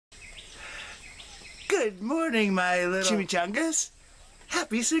Good morning, my little chimichangas.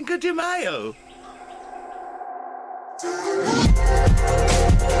 Happy Cinco de Mayo.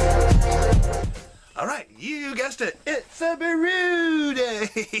 All right, you guessed it. It's a Brewday.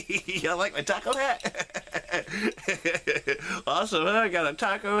 Y'all like my taco hat? Awesome, huh? I got a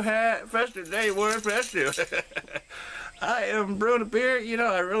taco hat. Festive day, war festive. I am brewing a beer. You know,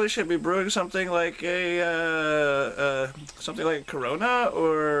 I really should be brewing something like a Corona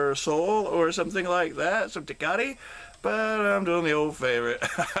or Sol or something like that, some Tecate. But I'm doing the old favorite.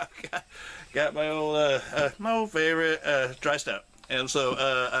 got my old favorite dry stout. And so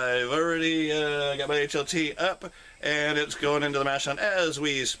I've already got my HLT up, and it's going into the mash tun as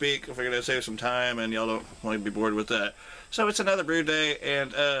we speak. I figured I'd save some time, and y'all don't want to be bored with that. So it's another brew day,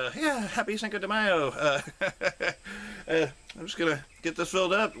 and yeah, happy Cinco de Mayo. I'm just going to get this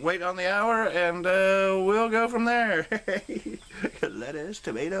filled up, wait on the hour, and we'll go from there. Lettuce,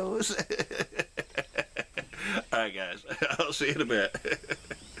 tomatoes. Alright guys, I'll see you in a bit.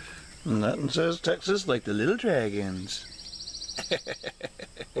 Nothing says Texas like the little dragons.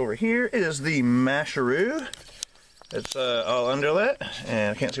 Over here is the masheroo. It's all underlit,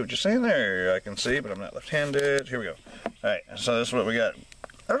 and I can't see what you're saying there. I can see, but I'm not left-handed. Here we go. Alright, so this is what we got.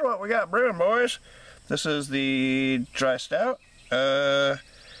 That's what we got brewing, boys. This is the dry stout. I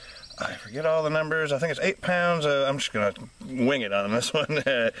forget all the numbers. I think it's 8 pounds. I'm just going to wing it on this one.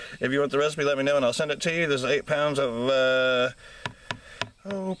 If you want the recipe, let me know and I'll send it to you. This is 8 pounds of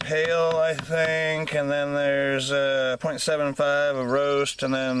pale, I think, and then there's 0.75 of roast,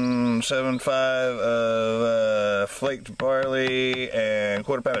 and then 0.75 of flaked barley, and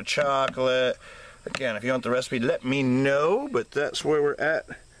 1/4 pound of chocolate. Again, if you want the recipe, let me know, but that's where we're at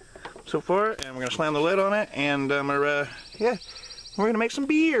so far, and we're going to slam the lid on it, and we're going to make some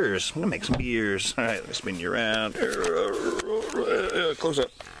beers. I'm going to make some beers. Alright, let me spin you around. Close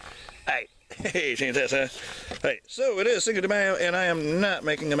up. Alright. Hey, change that, huh? Hey, so it is Cinco de Mayo, and I am not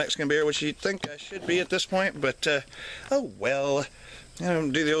making a Mexican beer, which you'd think I should be at this point, but, oh well.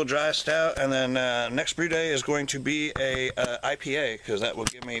 Do the old dry stout, and then next brew day is going to be a IPA, because that will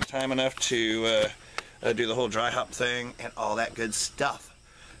give me time enough to do the whole dry hop thing and all that good stuff.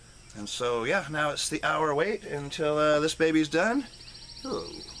 And so, yeah, now it's the hour wait until this baby's done. Oh,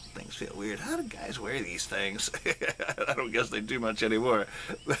 things feel weird. How do guys wear these things? I don't guess they do much anymore,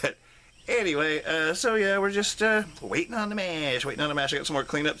 but anyway, so yeah, we're just waiting on the mash. I got some more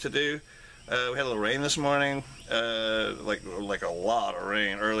cleanup to do. We had a little rain this morning, like a lot of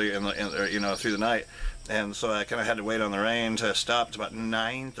rain early in the through the night, and so I kind of had to wait on the rain to stop. It's about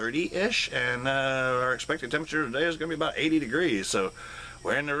 9:30-ish, and our expected temperature today is going to be about 80 degrees. So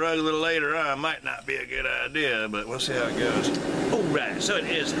wearing the rug a little later on might not be a good idea, but we'll see how it goes. Alright, so it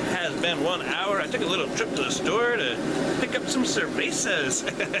has been 1 hour. I took a little trip to the store to pick up some cervezas.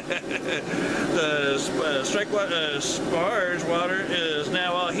 The sparge water is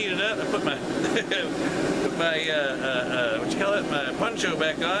now all heated up. I put my my poncho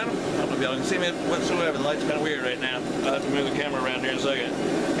back on. I don't know if y'all can see me whatsoever. The light's kind of weird right now. I'll have to move the camera around here in a second.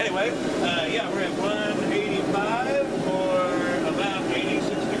 Anyway, yeah, we're at 185 or about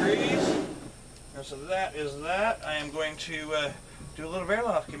 86 degrees. And so that is that. I am going to do a little barrel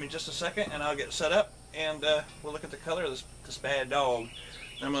off. Give me just a second and I'll get set up, and we'll look at the color of this bad dog.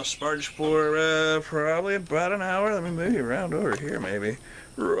 I'm going to sparge for probably about an hour. Let me move you around over here maybe.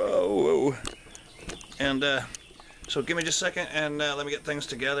 Whoa. And so give me just a second and let me get things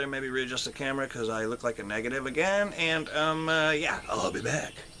together, maybe readjust the camera because I look like a negative again, and yeah, I'll be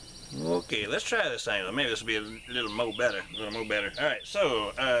back. Okay, let's try this thing. Maybe this will be a little more better. Alright,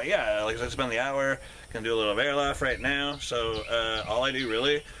 so, yeah, like I said, it's been the hour. Gonna do a little barrel off right now. So, all I do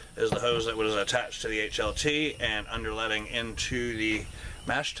really is the hose that was attached to the HLT and underletting into the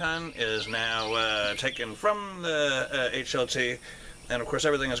mash tun is now taken from the HLT. And of course,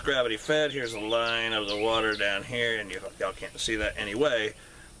 everything is gravity fed. Here's the line of the water down here, and y'all can't see that anyway.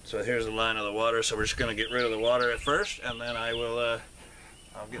 So here's the line of the water. So we're just gonna get rid of the water at first, and then I will,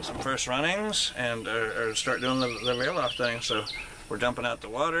 I'll get some first runnings and or start doing the barrel off thing. So we're dumping out the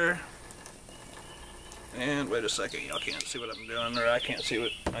water. And wait a second, y'all can't see what I'm doing, or I can't see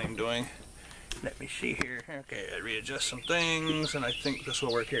what I'm doing. Let me see here. Okay, I readjust some things, and I think this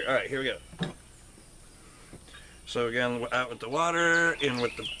will work here. All right, here we go. So again, out with the water, in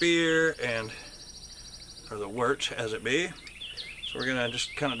with the beer, or the wort as it be. So we're gonna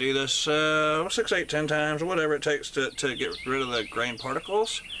just kind of do this 6, 8, 10 times, or whatever it takes to get rid of the grain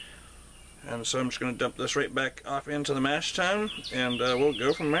particles. And so I'm just gonna dump this right back off into the mash tun, and we'll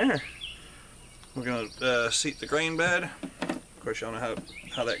go from there. We're gonna seat the grain bed. Of course, y'all know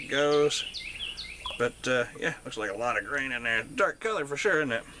how that goes. But yeah, looks like a lot of grain in there. Dark color for sure,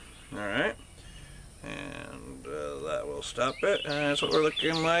 isn't it? All right. And that will stop it. And that's what we're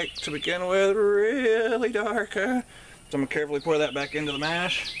looking like to begin with. Really dark, huh? So I'm going to carefully pour that back into the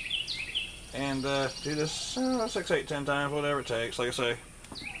mash. And do this 6, 8, 10 times, whatever it takes, like I say,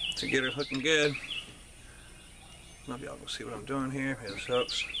 to get it looking good. Maybe y'all can see what I'm doing here. Yeah, this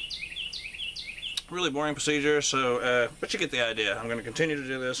helps. Really boring procedure, so but you get the idea. I'm going to continue to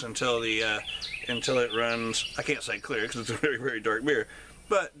do this until it runs. I can't say clear because it's a very, very dark beer,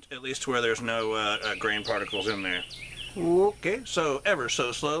 but at least to where there's no grain particles in there. Okay, so ever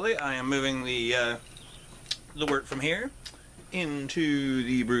so slowly, I am moving the wort from here into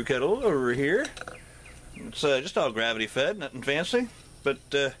the brew kettle over here. It's just all gravity fed, nothing fancy, but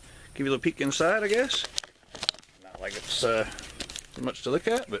give you a little peek inside, I guess. Not like it's much to look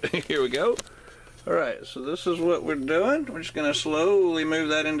at, but here we go. Alright, so this is what we're doing. We're just going to slowly move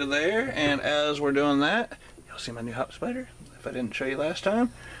that into there, and as we're doing that, you'll see my new hop spider, if I didn't show you last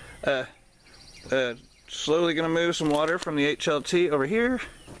time. Slowly going to move some water from the HLT over here.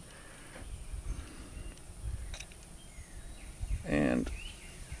 And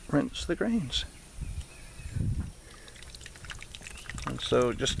rinse the grains. And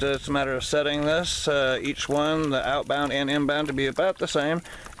so just it's a matter of setting this, each one, the outbound and inbound, to be about the same,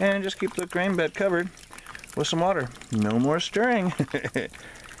 and just keep the grain bed covered with some water. No more stirring.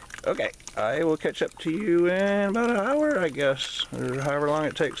 Okay, I will catch up to you in about an hour, I guess, or however long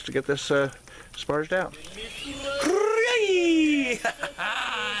it takes to get this sparged out.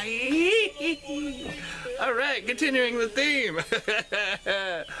 Alright, continuing the theme.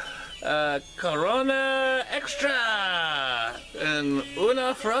 Corona Extra and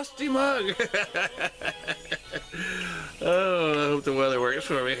una frosty mug. Oh, I hope the weather works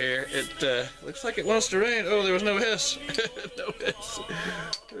for me here. It looks like it wants to rain. Oh, there was no hiss. No hiss.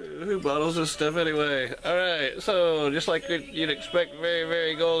 Who bottles this stuff anyway? Alright, so just like you'd expect, very,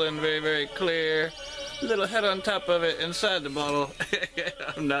 very golden, very, very clear. Little head on top of it inside the bottle.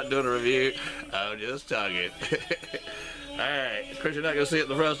 I'm not doing a review. I'm just talking. Alright, of course you're not going to see it in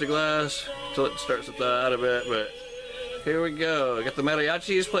the frosted glass until it starts to thaw out a bit, but here we go. I got the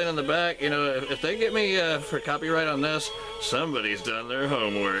mariachis playing in the back. You know, if they get me for copyright on this, somebody's done their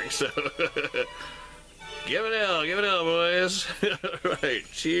homework, so give it L, boys. Alright,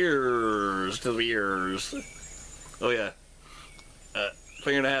 cheers to the beers. Oh yeah,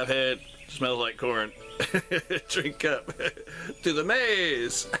 finger and a half head, smells like corn. Drink up to the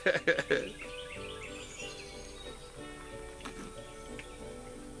maize.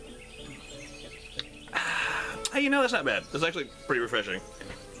 Hey, you know, that's not bad. That's actually pretty refreshing.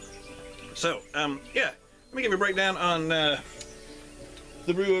 So, yeah, let me give you a breakdown on the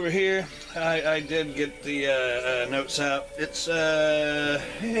brew over here. I did get the notes out. It's,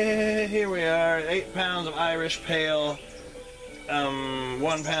 here we are, 8 pounds of Irish Pale,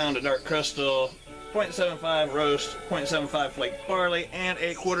 1 pound of Dark Crystal, 0.75 roast, 0.75 flake barley, and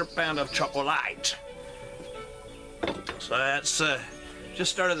a 1/4 pound of chocolate. So that's just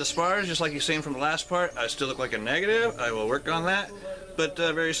started the spars, just like you've seen from the last part. I still look like a negative. I will work on that. But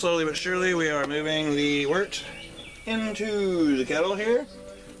very slowly but surely we are moving the wort into the kettle here.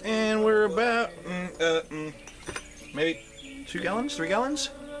 And we're about maybe 2 gallons, 3 gallons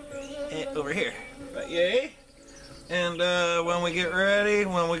over here. But yay. And when we get ready,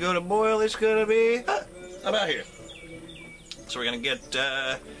 when we go to boil, it's going to be about here. So we're going to get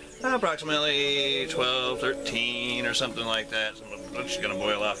approximately 12, 13 or something like that. It's going to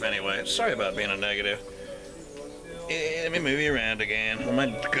boil off anyway. Sorry about being a negative. Let me move you around again. Oh my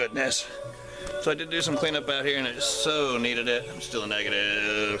goodness. So I did do some cleanup out here and I just so needed it. I'm still a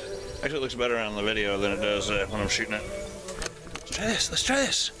negative. Actually, it looks better on the video than it does when I'm shooting it. Let's try this. Let's try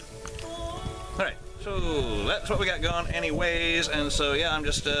this. Alright, so that's what we got going anyways. And so yeah, I'm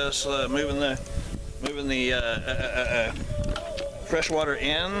just moving the fresh water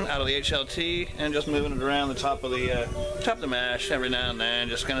in out of the HLT and just moving it around the top of the mash every now and then,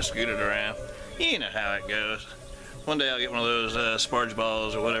 just kind of scoot it around. You know how it goes. One day I'll get one of those sparge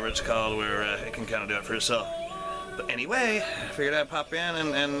balls or whatever it's called where it can kind of do it for itself. But anyway, I figured I'd pop in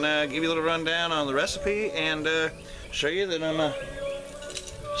and give you a little rundown on the recipe and show you that I'm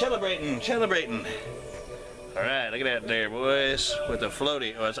celebrating. Alright, look at that there, boys, with the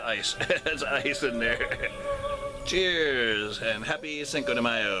floaty. Oh, it's ice. It's ice in there. Cheers, and happy Cinco de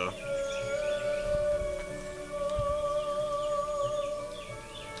Mayo.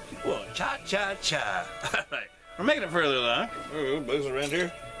 Whoa, cha-cha-cha. Alright, we're making it further along. Ooh, bugs around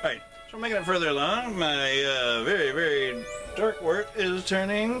here. Alright, so we're making it further along. My very, very dark wort is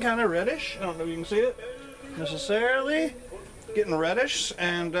turning kind of reddish. I don't know if you can see it necessarily. Getting reddish,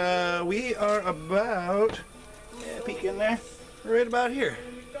 and we are about, peek in there, right about here.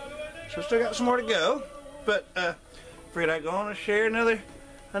 So still got some more to go, but afraid I'm going to share another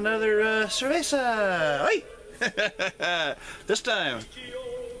cerveza. Hey! This time,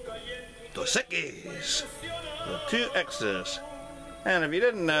 Dos Equis, the 2 X's. And if you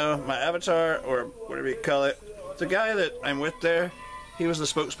didn't know, my avatar, or whatever you call it, the guy that I'm with there, he was the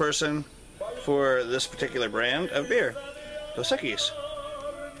spokesperson for this particular brand of beer, Dos Equis.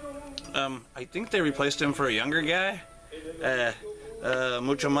 I think they replaced him for a younger guy.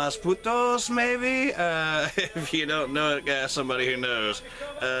 Mucho más putos, maybe? If you don't know it, ask somebody who knows.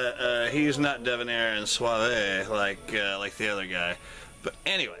 He's not debonair and suave like the other guy. But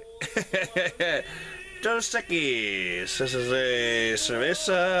anyway, Dos Equis. This is a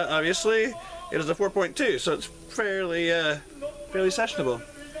cerveza, obviously. It is a 4.2, so it's fairly sessionable.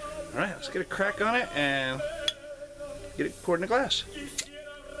 Alright, let's get a crack on it and get it poured in a glass.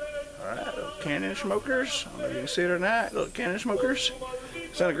 Alright, little cannon smokers. I don't know if you can see it or not. Little cannon smokers.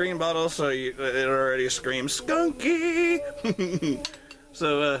 It's in a green bottle, so it already screams skunky.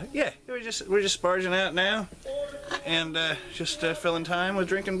 So yeah, we're just sparging out now, and just filling time with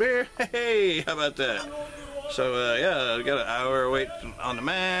drinking beer. Hey, how about that? So yeah, you got an hour wait on the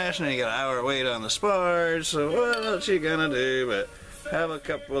mash, and then you got an hour wait on the sparge. So what you gonna do but have a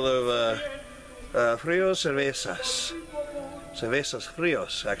couple of fríos cervezas. Cervezas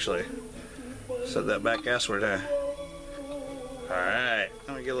fríos, actually. Said that back ass word, huh? Alright,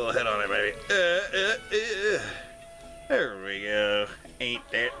 let me get a little head on it, baby. There we go. Ain't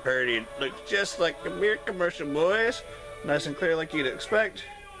that pretty? Looks just like a beer commercial, boys. Nice and clear like you'd expect.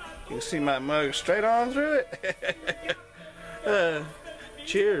 You can see my mug straight on through it.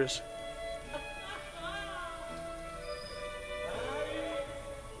 Cheers.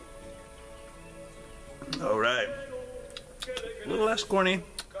 Alright. A little less corny,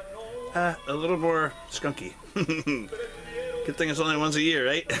 a little more skunky. Good thing it's only once a year,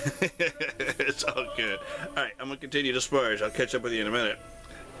 right? It's all good. Alright, I'm going to continue to sparge. I'll catch up with you in a minute.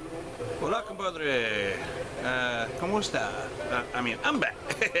 Hola, compadre. ¿Cómo está? I'm back.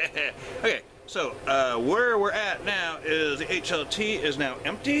 Okay, so where we're at now is the HLT is now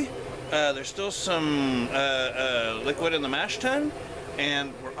empty. There's still some liquid in the mash tun,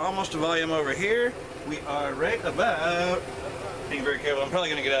 and we're almost to volume over here. We are right about... Being very careful. I'm probably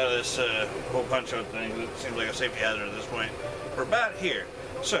going to get out of this whole punch-out thing. It seems like a safety hazard at this point. We're about here.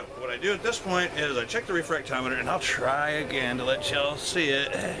 So, what I do at this point is I check the refractometer, and I'll try again to let y'all see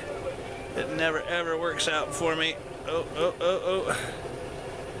it. It never ever works out for me. Oh.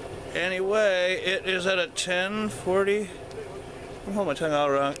 Anyway, it is at a 1040. I'm holding my tongue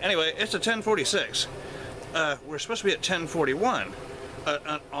all wrong. Anyway, it's a 1046. We're supposed to be at 1041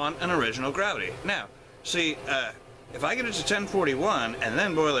 on an original gravity. Now, see, if I get it to 1041 and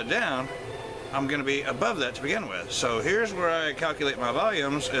then boil it down, I'm going to be above that to begin with. So here's where I calculate my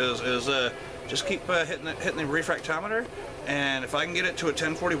volumes: is just keep hitting the refractometer, and if I can get it to a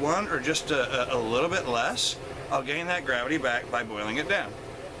 1041 or just a little bit less, I'll gain that gravity back by boiling it down.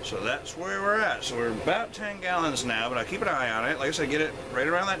 So that's where we're at. So we're about 10 gallons now, but I keep an eye on it. Like I said, get it right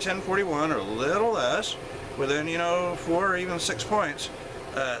around that 1041 or a little less, within 4 or even 6 points.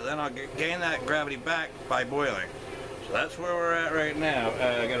 Then I'll gain that gravity back by boiling. So that's where we're at right now.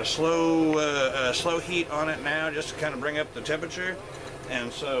 I got a slow heat on it now, just to kind of bring up the temperature.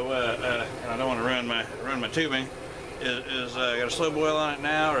 And so I don't want to ruin my tubing. I got a slow boil on it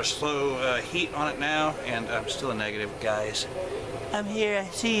now, or a slow heat on it now, and I'm still a negative, guys. I'm here. I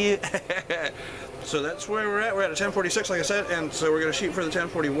see you. So that's where we're at. We're at a 1046, like I said, and so we're gonna shoot for the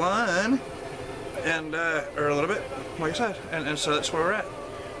 1041, and or a little bit, like I said, and so that's where we're at.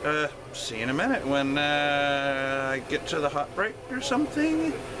 See you in a minute when I get to the hot break or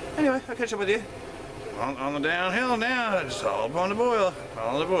something. Anyway, I'll catch up with you on the downhill now. It's all on the boil.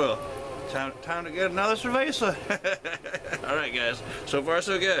 All on the boil. Time to get another cerveza. Alright, guys. So far,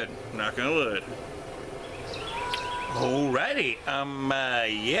 so good. Knock on wood. Alrighty.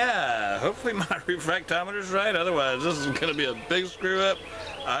 Yeah. Hopefully my refractometer's right. Otherwise, this is going to be a big screw up.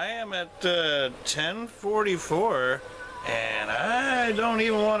 I am at 1044. And I don't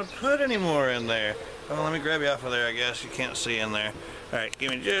even want to put any more in there. Well, let me grab you off of there, I guess. You can't see in there. Alright, give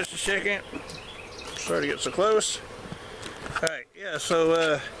me just a second. Sorry to get so close. Alright, yeah,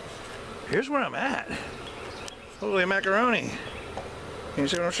 so, here's where I'm at. Holy macaroni. Can you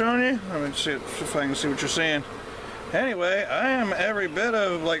see what I'm showing you? Let me see if I can see what you're seeing. Anyway, I am every bit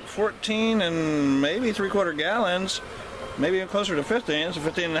of like 14 and maybe 3/4 gallons. Maybe even closer to 15. It's a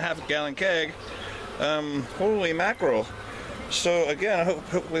 15.5 gallon keg. Holy mackerel. So again,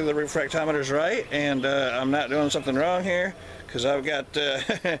 hopefully the refractometer's right, and I'm not doing something wrong here, because I've got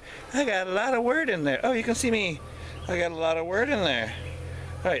I got a lot of word in there. Oh, you can see me. I got a lot of word in there.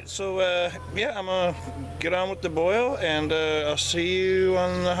 Alright, so yeah, I'm gonna get on with the boil, and I'll see you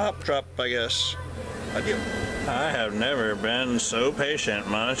on the hop drop, I guess. Adieu. I have never been so patient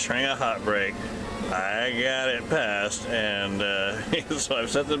monitoring a hop break. I got it passed, and so I've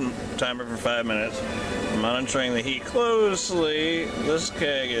set the timer for 5 minutes, monitoring the heat closely. This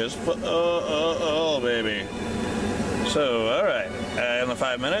keg is full, baby. So, alright, in the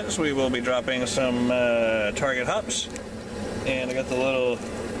 5 minutes we will be dropping some Target hops, and I got the little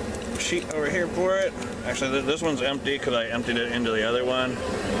sheet over here for it. Actually, this one's empty because I emptied it into the other one. I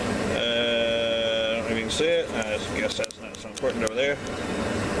don't know if you can see it. I guess that's not so important over there.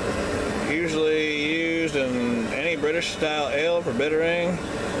 Usually used in any British style ale for bittering.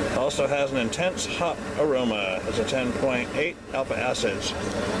 Also has an intense hop aroma. It's a 10.8 alpha acids.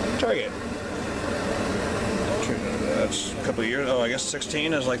 Target. That's a couple of years. Oh, I guess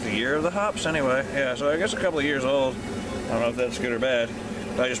 16 is like the year of the hops anyway. Yeah, so I guess a couple of years old. I don't know if that's good or bad.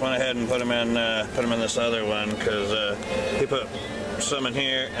 But I just went ahead and put them in this other one because he put some in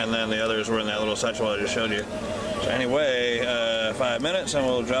here and then the others were in that little satchel I just showed you. So anyway, 5 minutes and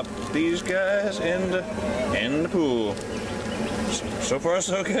we'll drop these guys in the pool. So far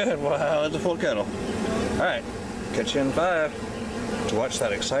so good. Wow, it's a full kettle. Alright, catch you in 5 to watch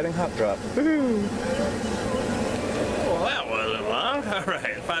that exciting hop drop. Woohoo! Well, that wasn't long.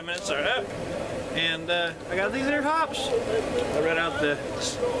 Alright, 5 minutes are up. And I got these here hops. I read out the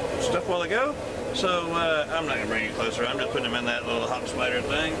stuff a while ago. So I'm not going to bring you closer. I'm just putting them in that little hop spider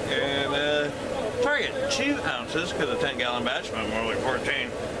thing. And Target 2 ounces because a 10-gallon batch, but more like 14.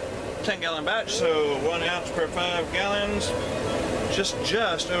 10-gallon batch, so 1 ounce per 5 gallons. Just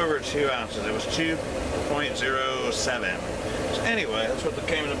over 2 ounces. It was 2.07. So anyway, that's what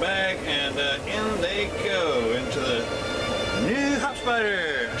came in the bag, and in they go into the new hop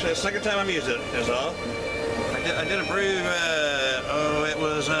spider. Actually, the second time I've used it is all. I did a brew, it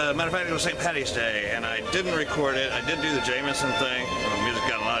was, matter of fact, it was St. Patty's Day, and I didn't record it. I did do the Jameson thing. Well, the music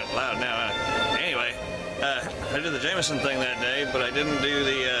got a lot loud now. Anyway, I did the Jameson thing that day, but I didn't do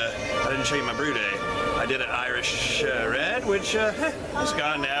the, I didn't show you my Brewday. I did an Irish Red, which, it's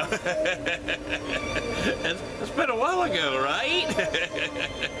gone now. It's been a while ago, right?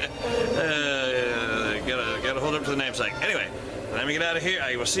 Gotta hold up to the namesake. Anyway, let me get out of here.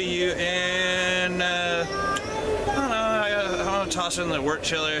 I will see you in, I don't know, I'm going to toss in the wort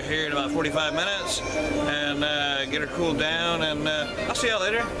chiller here in about 45 minutes and get her cooled down, and I'll see y'all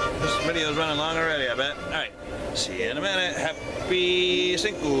later. This video's running long already, I bet. Alright, see you in a minute. Happy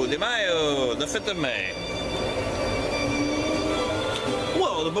Cinco de Mayo, the 5th of May.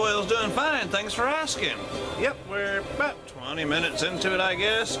 Whoa, the boil's doing fine, thanks for asking. Yep, we're about 20 minutes into it, I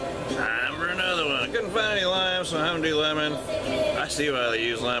guess. Time for another one. I couldn't find any lime, so I'm having to do lemon. I see why they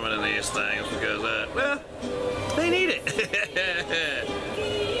use lemon in these things, because, well, they need it.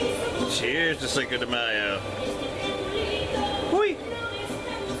 Cheers to Cinco de Mayo. Whee!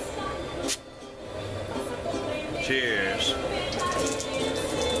 Cheers.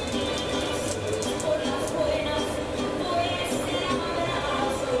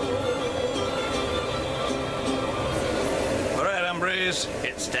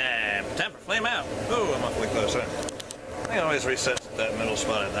 It's time. Time for flame out. Oh, I'm awfully close. I think it always resets at that middle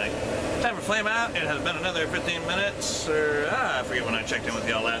spot, I think. Time for flame out. It has been another 15 minutes, or I forget when I checked in with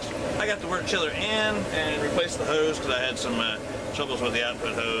y'all last. I got the wort chiller in and replaced the hose because I had some troubles with the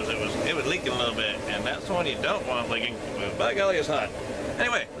output hose. It was leaking a little bit, and that's the one you don't want leaking. By golly, it's hot.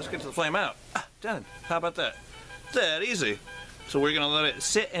 Anyway, let's get to the flame out. Done. How about that? That easy. So we're gonna let it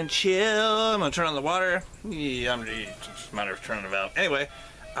sit and chill. I'm gonna turn on the water. Yeah, it's just a matter of turning the valve. Anyway,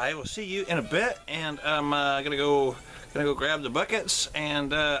 I will see you in a bit, and I'm gonna go grab the buckets,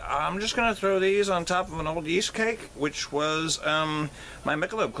 and I'm just gonna throw these on top of an old yeast cake, which was my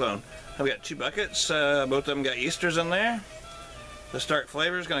Michelob clone. I've got 2 buckets. Both of them got yeasters in there. The Stark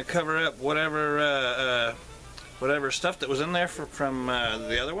flavor is gonna cover up whatever stuff that was in there from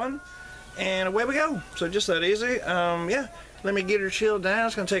the other one, and away we go. So just that easy. Yeah. Let me get her chilled down.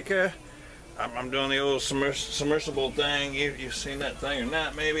 It's gonna take I'm doing the old submersible thing. You've seen that thing or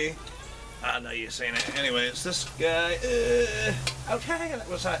not, maybe? I know you've seen it. Anyway, it's this guy. Okay, that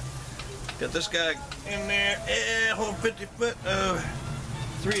was hot. Got this guy in there. Whole 50 foot of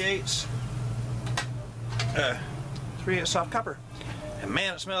 3/8. 3/8 soft copper. And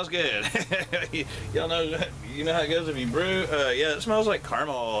man, it smells good. Y'all know, you know how it goes if you brew. Yeah, it smells like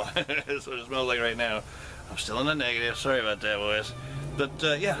caramel. That's what it smells like right now. I'm still in the negative. Sorry about that, boys. But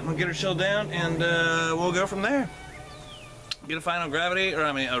yeah, I'm gonna get her chilled down, and we'll go from there. Get a final gravity, or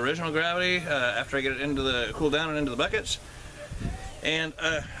I mean original gravity, after I get it into the cool down and into the buckets. And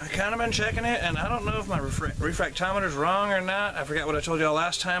I kind of been checking it, and I don't know if my refractometer's wrong or not. I forgot what I told y'all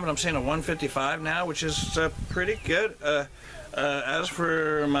last time, but I'm seeing a 155 now, which is pretty good. As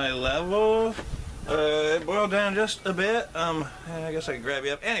for my level, it boiled down just a bit. I guess I can grab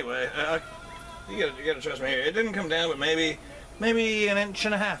you up. Anyway, you gotta trust me here. It didn't come down, but maybe an inch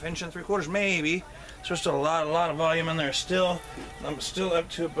and a half, inch and 3/4, maybe. So just a lot of volume in there still. I'm still up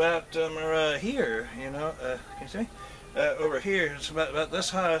to about here, you know. Can you see me? Over here, it's about this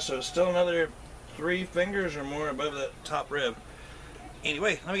high, so it's still another 3 fingers or more above that top rib.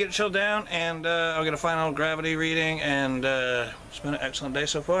 Anyway, let me get it chilled down, and I'll get a final gravity reading, and it's been an excellent day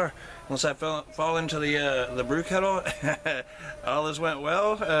so far. Once I fall into the brew kettle, all this went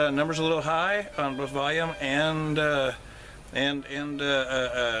well. Numbers a little high on both volume and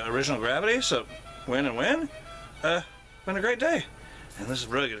original gravity, so win and win. Been a great day. And this is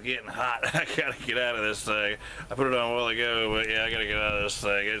really getting hot. I gotta get out of this thing. I put it on a while ago, but yeah, I gotta get out of this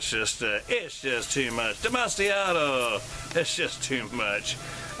thing. It's just too much. Demasiado! It's just too much.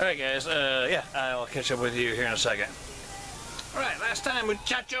 Alright guys, yeah, I'll catch up with you here in a second. Alright, last time,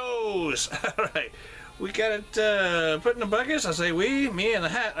 muchachos! Alright, we got it put in the buckets. I say we, me and the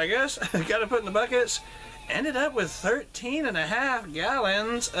hat, I guess. Got it put in the buckets. Ended up with 13.5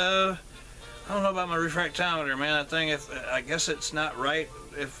 gallons of... I don't know about my refractometer, man. That thing, I guess it's not right.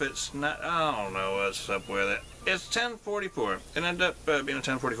 If it's not, I don't know what's up with it. It's 1044. It ended up being a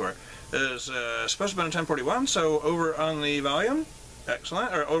 1044. It's supposed to be a 1041, so over on the volume,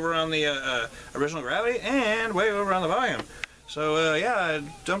 excellent, or over on the original gravity, and way over on the volume. So yeah, I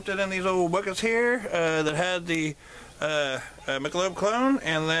dumped it in these old buckets here that had the Michelob clone,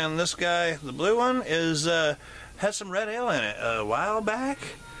 and then this guy, the blue one, had some red ale in it a while back.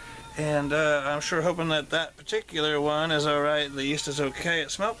 And I'm sure hoping that particular one is alright, the yeast is okay,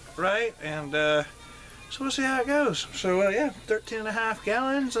 it smelled right, and so we'll see how it goes. So yeah, 13.5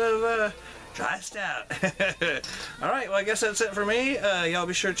 gallons of dry stout. Alright, well I guess that's it for me. Y'all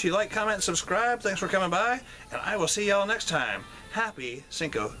be sure to like, comment, and subscribe. Thanks for coming by, and I will see y'all next time. Happy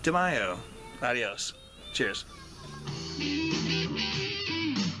Cinco de Mayo. Adios. Cheers.